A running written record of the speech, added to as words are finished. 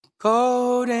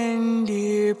Golden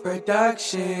D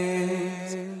Productions.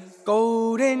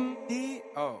 Golden D.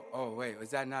 Oh, wait, was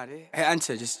that not it? Hey,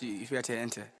 enter, just you forgot to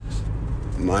enter.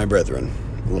 My brethren,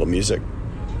 a little music.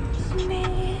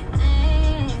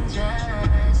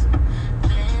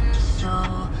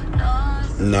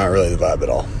 Not really the vibe at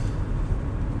all.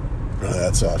 Really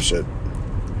that soft shit.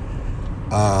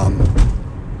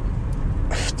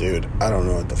 Dude, I don't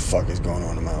know what the fuck is going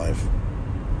on in my life.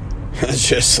 It's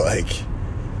just like,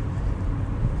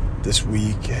 this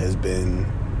week has been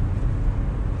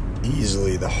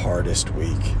easily the hardest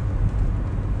week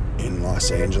in Los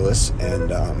Angeles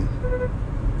and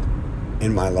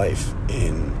in my life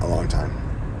in a long time.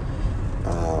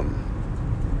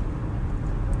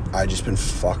 I just been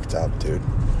fucked up, dude.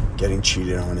 Getting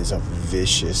cheated on is a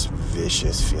vicious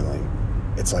feeling.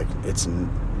 It's like, it's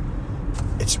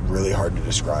really hard to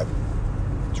describe.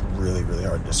 It's really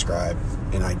hard to describe.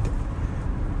 And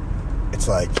it's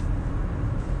like,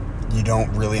 you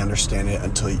don't really understand it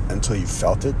until you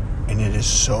felt it. And it is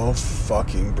so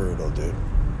fucking brutal, dude.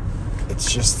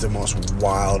 It's just the most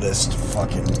wildest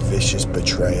fucking vicious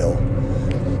betrayal.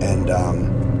 And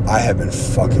I have been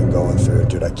fucking going through it,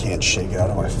 dude. I can't shake it out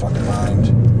of my fucking mind.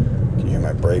 Can you hear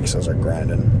my brakes? Those are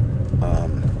grinding.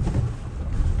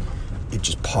 It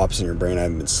just pops in your brain. I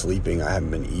haven't been sleeping. I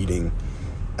haven't been eating.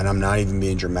 And I'm not even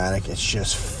being dramatic. It's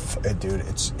just, dude,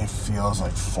 it feels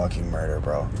like fucking murder,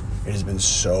 bro. It has been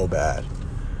so bad.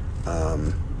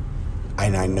 And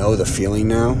I know the feeling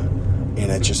now.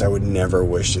 And I would never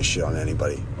wish this shit on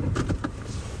anybody.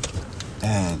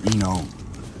 And, you know,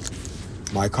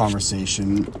 my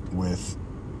conversation with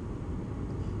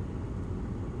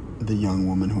the young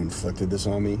woman who inflicted this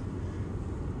on me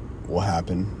will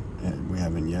happen. And we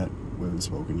haven't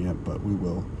spoken yet, but we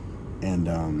will. And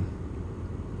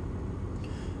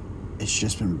it's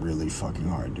just been really fucking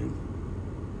hard, dude.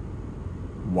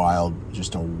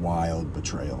 Just a wild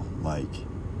betrayal,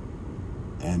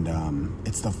 and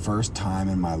it's the first time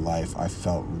in my life I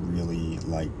felt really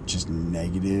just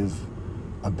negative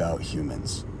about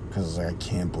humans, because I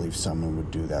can't believe someone would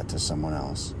do that to someone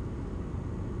else.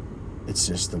 It's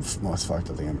just the most fucked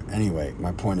up thing. Anyway,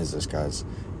 my point is this, guys.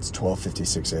 It's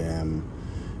 12:56 a.m.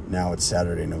 Now it's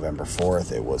Saturday, November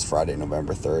 4th. It was Friday,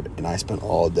 November 3rd. And I spent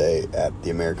all day at the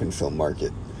American Film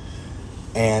Market.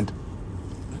 And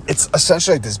it's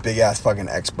essentially like this big-ass fucking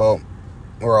expo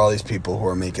where all these people who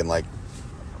are making $5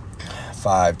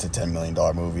 to $10 million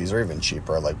movies, or even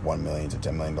cheaper, $1 million to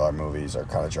 $10 million movies, are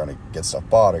kind of trying to get stuff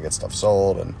bought or get stuff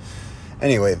sold. And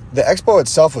anyway, the expo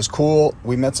itself was cool.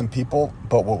 We met some people.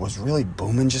 But what was really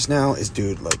booming just now is,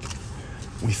 dude,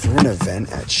 we threw an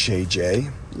event at Shay J.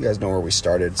 You guys know where we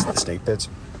started. It's the Snake Pits.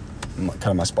 Kind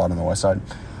of my spot on the west side.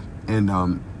 And,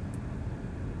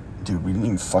 dude, we didn't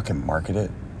even fucking market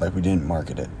it. We didn't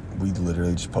market it. We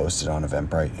literally just posted on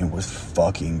Eventbrite. And it was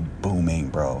fucking booming,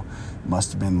 bro.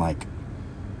 Must have been,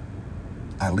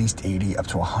 at least 80 up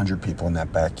to 100 people in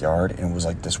that backyard. And it was,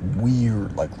 this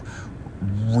weird,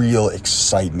 real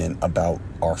excitement about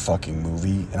our fucking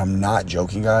movie. And I'm not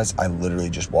joking, guys. I literally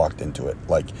just walked into it.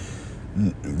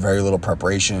 Very little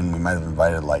preparation. We might have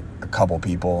invited a couple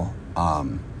people.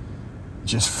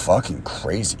 Just fucking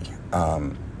crazy.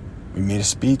 We made a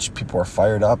speech. People are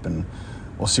fired up, and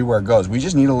we'll see where it goes. We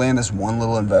just need to land this one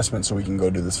little investment so we can go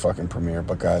do this fucking premiere.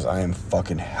 But guys, I am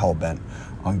fucking hell-bent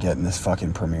on getting this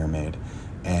fucking premiere made.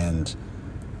 And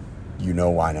you know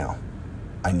why now.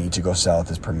 I need to go sell at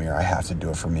this premiere. I have to do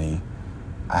it for me.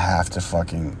 I have to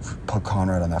fucking put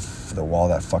Conrad on the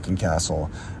wall of that fucking castle.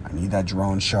 I need that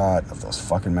drone shot of those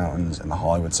fucking mountains and the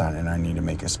Hollywood sign, and I need to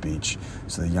make a speech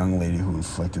so the young lady who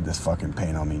inflicted this fucking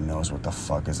pain on me knows what the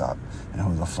fuck is up and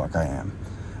who the fuck I am.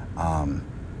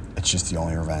 It's just the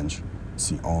only revenge. It's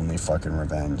the only fucking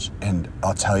revenge. And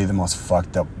I'll tell you the most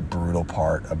fucked up, brutal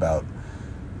part about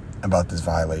this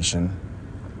violation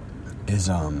is,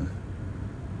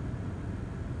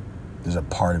 there's a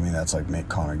part of me that's make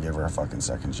Connor, give her a fucking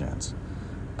second chance.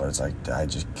 But it's I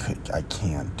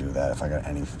can't do that if I got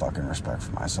any fucking respect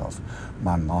for myself.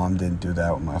 My mom didn't do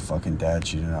that with my fucking dad.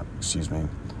 She didn't, excuse me,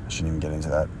 I shouldn't even get into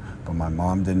that. But my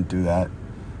mom didn't do that.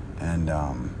 And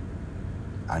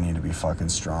I need to be fucking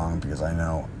strong, because I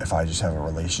know if I just have a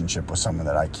relationship with someone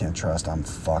that I can't trust, I'm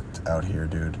fucked out here,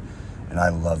 dude. And I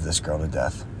love this girl to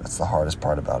death. That's the hardest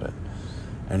part about it.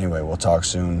 Anyway, we'll talk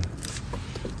soon.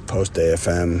 Post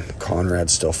AFM.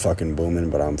 Conrad's still fucking booming,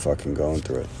 but I'm fucking going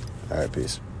through it. All right,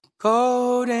 peace.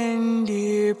 Golden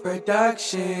D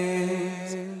Productions.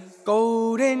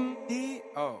 Golden D.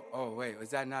 Oh, wait, was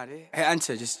that not it? Hey,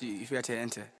 enter, just you forgot to enter.